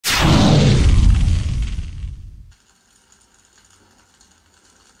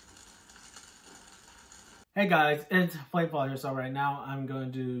Hey guys, it's Flamefall here. So right now I'm going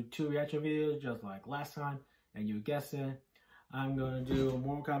to do 2 reaction videos just like last time, and you guessed it. I'm going to do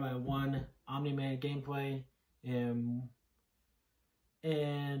Mortal Kombat 1 Omni-Man gameplay and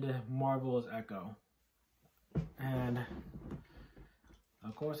Marvel's Echo. And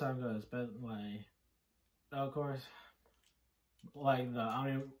of course I'm going to spend the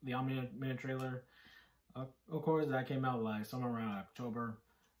Omni-Man trailer. Of course that came out like somewhere around October,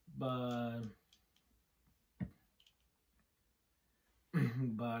 but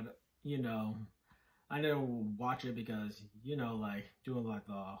you know, I didn't watch it because, you know, like doing like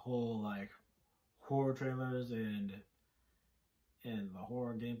the whole like horror trailers and the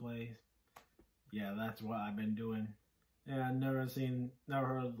horror gameplays. Yeah, that's what I've been doing. And I've never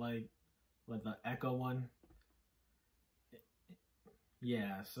heard like the Echo one.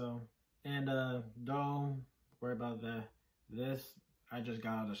 Yeah, so and don't worry about this. I just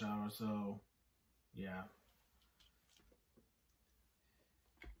got out of the shower, so yeah.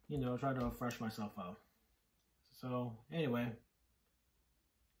 You know, try to refresh myself up. So anyway,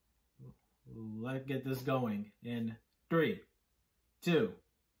 let's get this going in 3, 2,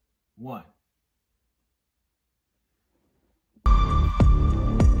 1.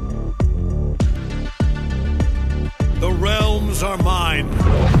 The realms are mine.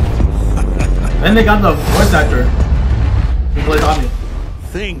 And they got the voice actor who played Omni.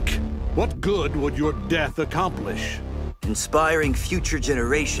 Think, what good would your death accomplish? Inspiring future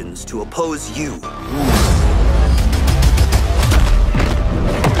generations to oppose you.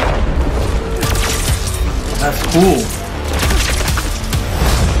 That's cool.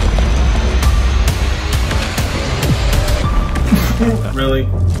 Really?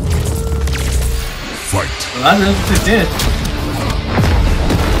 Fight. Well, that's an interesting dance.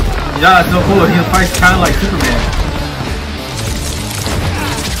 Yeah, it's so cool. He fights kind of like Superman.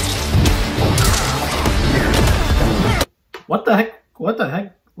 What the heck? What the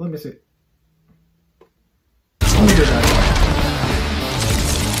heck? Let me see. Let me do that.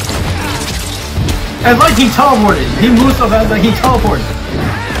 It's like he teleported. He moves so fast like he teleported.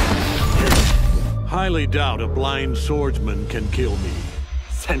 Highly doubt a blind swordsman can kill me.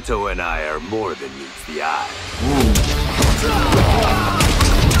 Sento and I are more than meets the eye.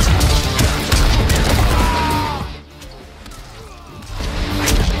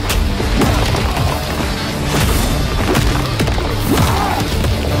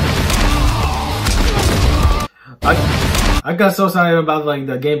 I got so excited about like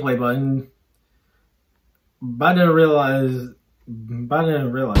the gameplay button, but I didn't realize.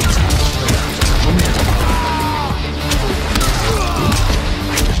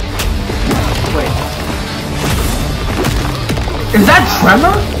 Wait, is that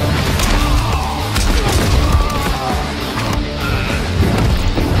Tremor?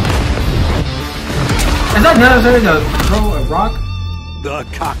 Is that necessary to throw a rock? The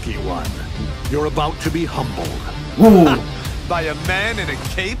cocky one. You're about to be humbled. Ooh. By a man in a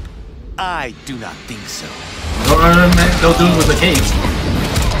cape? I do not think so. No dude with a cape.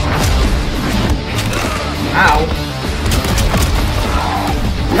 Ow.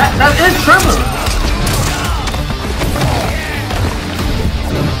 That is Tremor.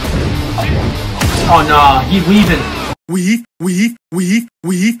 Oh nah, he's weaving. Weave.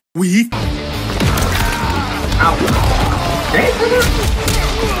 Ow. Dang, Tremor?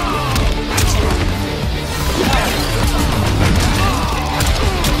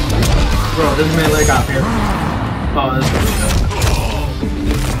 Bro, this man leg out here. Oh, this is really good.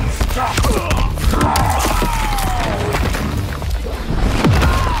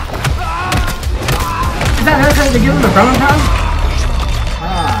 Is that her trying to give him the brown pound?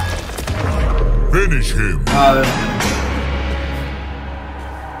 Ah. Finish him.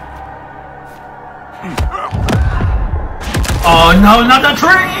 Oh no, not the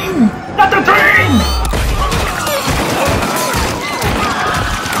train! Not the train!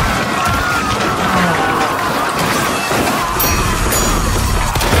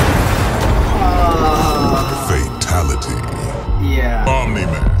 Yeah.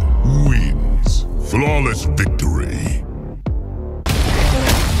 Omni-Man wins. Flawless victory.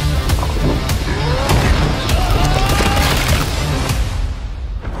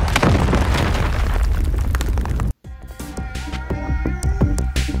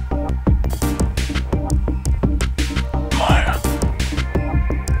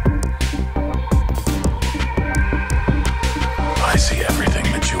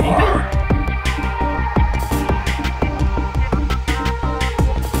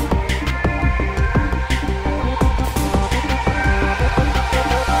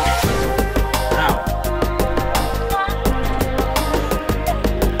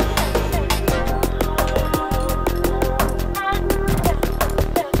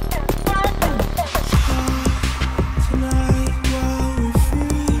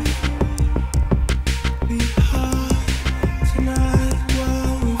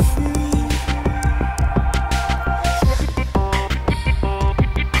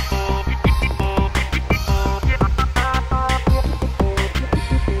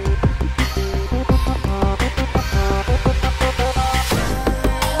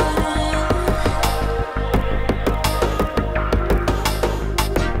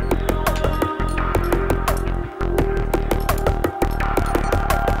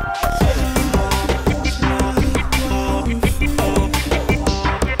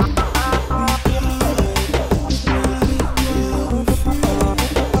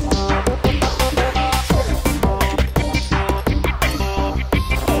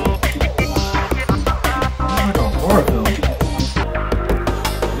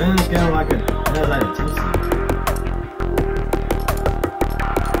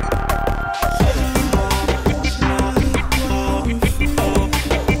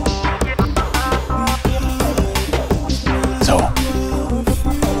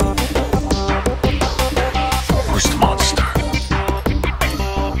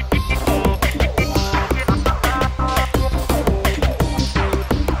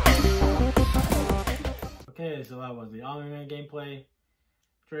 so that was the Omni-Man gameplay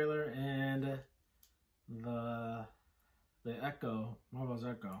trailer and the Echo, Marvel's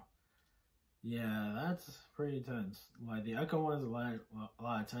Echo. Yeah, that's pretty intense. Like the Echo one is a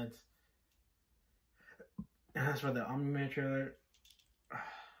lot intense. As for the Omni-Man trailer,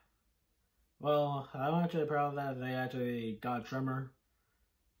 well, I'm actually proud that they actually got Tremor.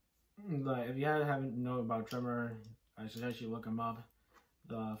 Like, if you haven't know about Tremor, I suggest you look him up.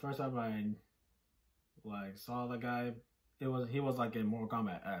 The first time I saw the guy, he was like in Mortal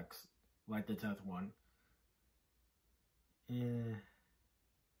Kombat X, like the 10th one. Yeah,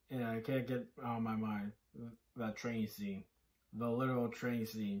 I can't get out of my mind that train scene, the literal train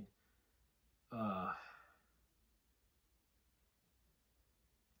scene.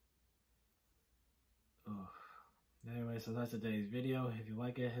 Anyway, so that's today's video. If you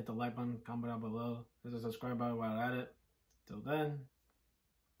like it, hit the like button, comment down below, hit the subscribe button while at it. Till then,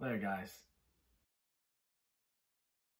 later guys.